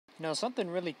Something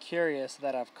really curious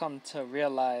that I've come to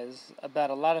realize about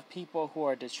a lot of people who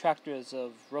are detractors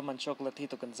of Roman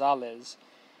Chocolatito Gonzalez,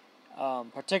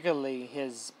 particularly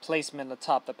his placement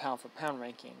atop the pound for pound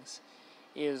rankings,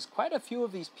 is quite a few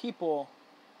of these people,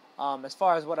 as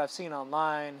far as what I've seen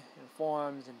online, in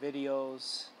forums and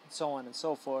videos, and so on and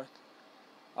so forth,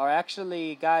 are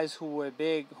actually guys who are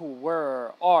big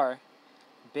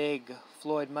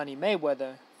Floyd Money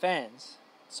Mayweather fans,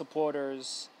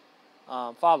 supporters,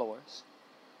 followers.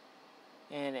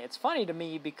 And it's funny to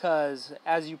me because,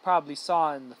 as you probably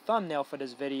saw in the thumbnail for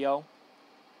this video,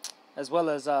 as well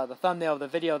as the thumbnail of the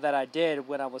video that I did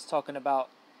when I was talking about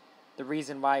the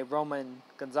reason why Roman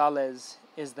Gonzalez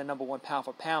is the number one pound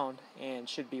for pound and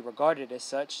should be regarded as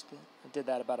such, I did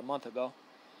that about a month ago,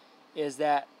 is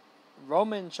that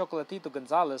Roman Chocolatito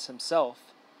Gonzalez himself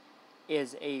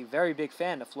is a very big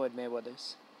fan of Floyd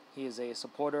Mayweather's. He is a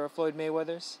supporter of Floyd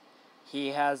Mayweather's. He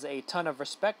has a ton of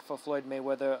respect for Floyd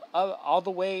Mayweather, all the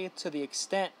way to the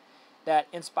extent that,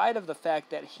 in spite of the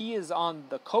fact that he is on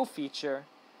the co-feature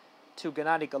to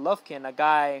Gennady Golovkin, a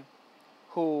guy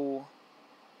who,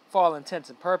 for all intents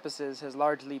and purposes, has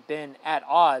largely been at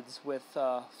odds with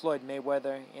Floyd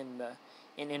Mayweather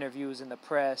in interviews in the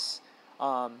press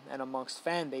and amongst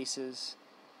fan bases,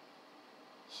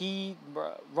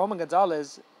 Roman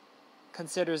Gonzalez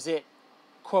considers it,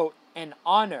 quote, an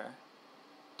honor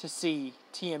to see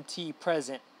TMT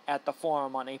present at the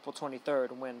forum on April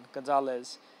 23rd when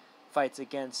Gonzalez fights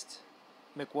against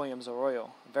McWilliams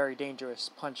Arroyo, a very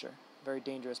dangerous puncher, very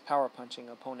dangerous power punching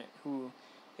opponent who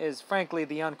is frankly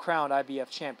the uncrowned IBF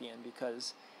champion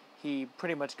because he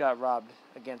pretty much got robbed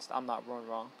against I'm Not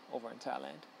Wrong over in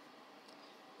Thailand.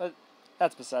 But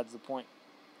that's besides the point.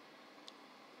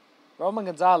 Roman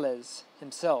Gonzalez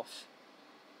himself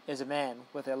is a man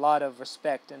with a lot of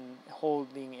respect and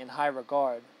holding in high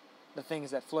regard the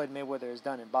things that Floyd Mayweather has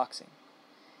done in boxing.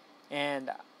 And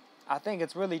I think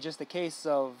it's really just a case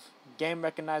of game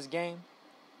recognized game,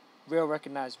 real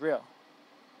recognized real.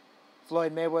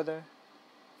 Floyd Mayweather,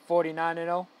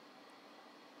 49-0.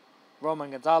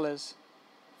 Roman Gonzalez,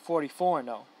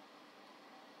 44-0.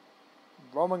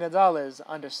 Roman Gonzalez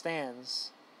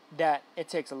understands that it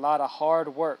takes a lot of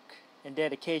hard work and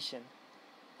dedication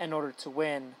in order to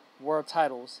win world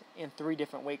titles in 3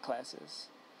 different weight classes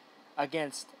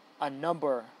against a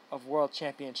number of world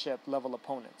championship level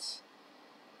opponents.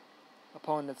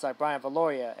 Opponents like Brian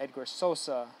Valoria, Edgar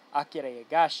Sosa, Akira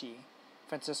Higashi,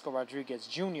 Francisco Rodriguez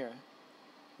Jr.,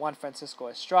 Juan Francisco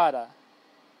Estrada,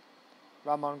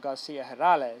 Ramon Garcia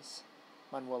Herrales,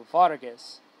 Manuel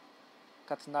Vargas,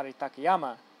 Katsunari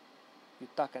Takayama,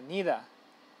 Yutaka Nida,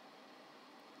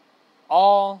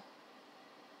 all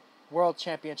world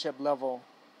championship level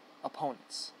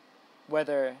opponents,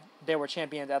 whether they were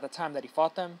champions at the time that he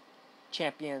fought them,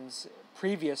 champions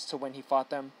previous to when he fought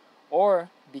them, or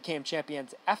became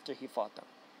champions after he fought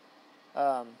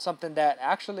them. Something that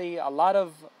actually a lot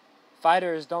of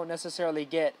fighters don't necessarily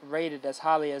get rated as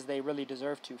highly as they really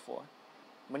deserve to for.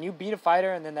 When you beat a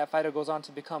fighter and then that fighter goes on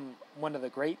to become one of the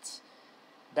greats,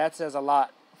 that says a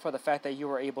lot for the fact that you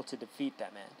were able to defeat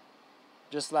that man.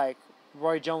 Just like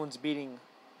Roy Jones beating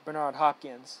Bernard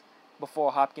Hopkins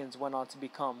before Hopkins went on to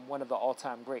become one of the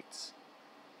all-time greats.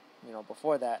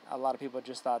 Before that, a lot of people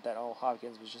just thought that,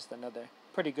 Hopkins was just another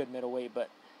pretty good middleweight, but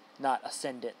not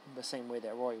ascendant the same way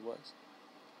that Roy was.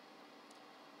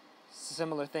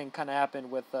 Similar thing kind of happened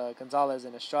with Gonzalez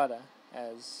and Estrada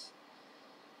as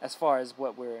far as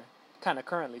what we're kind of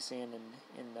currently seeing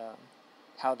in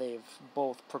how they've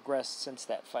both progressed since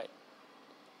that fight.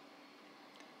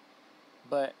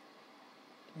 But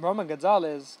Roman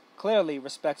Gonzalez clearly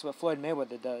respects what Floyd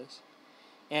Mayweather does.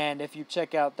 And if you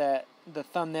check out the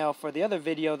thumbnail for the other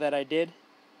video that I did,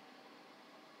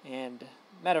 and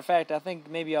matter of fact, I think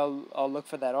maybe I'll look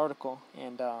for that article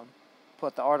and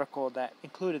put the article that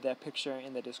included that picture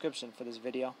in the description for this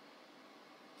video.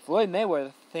 Floyd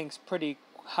Mayweather thinks pretty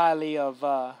highly of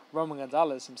Roman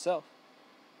Gonzalez himself.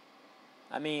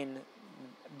 I mean,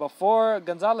 before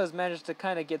Gonzalez managed to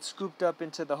kind of get scooped up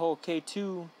into the whole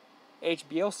K2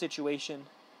 HBO situation,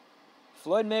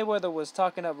 Floyd Mayweather was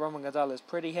talking up Roman Gonzalez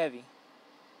pretty heavy.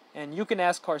 And you can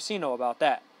ask Carcino about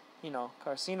that.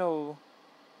 Carcino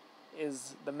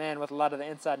is the man with a lot of the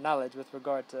inside knowledge with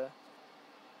regard to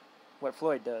what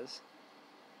Floyd does.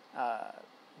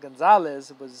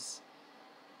 Gonzalez was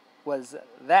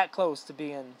that close to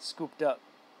being scooped up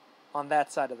on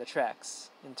that side of the tracks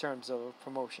in terms of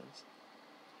promotions.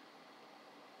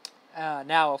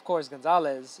 Now, of course,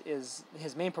 Gonzalez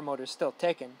his main promoter is still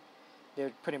Tekken.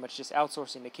 They're pretty much just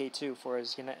outsourcing the K2 for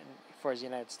his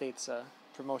United States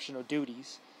promotional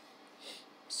duties.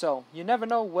 So, you never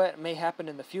know what may happen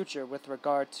in the future with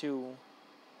regard to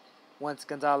once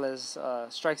Gonzalez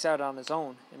strikes out on his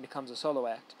own and becomes a solo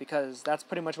act. Because that's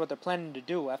pretty much what they're planning to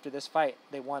do after this fight.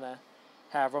 They want to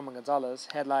have Roman Gonzalez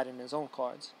headlining his own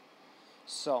cards.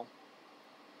 So,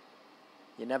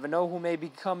 you never know who may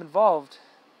become involved.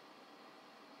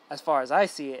 As far as I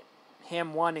see it,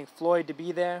 him wanting Floyd to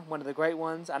be there, one of the great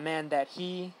ones, a man that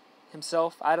he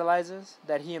himself idolizes,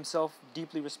 that he himself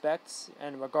deeply respects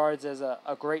and regards as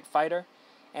a great fighter,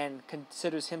 and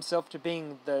considers himself to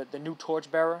being the new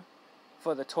torchbearer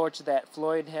for the torch that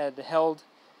Floyd had held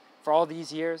for all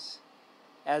these years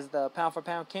as the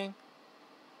pound-for-pound king.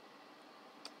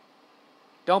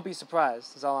 Don't be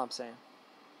surprised, is all I'm saying.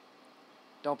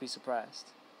 Don't be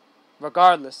surprised.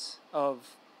 Regardless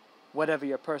of whatever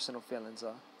your personal feelings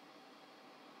are.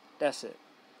 That's it.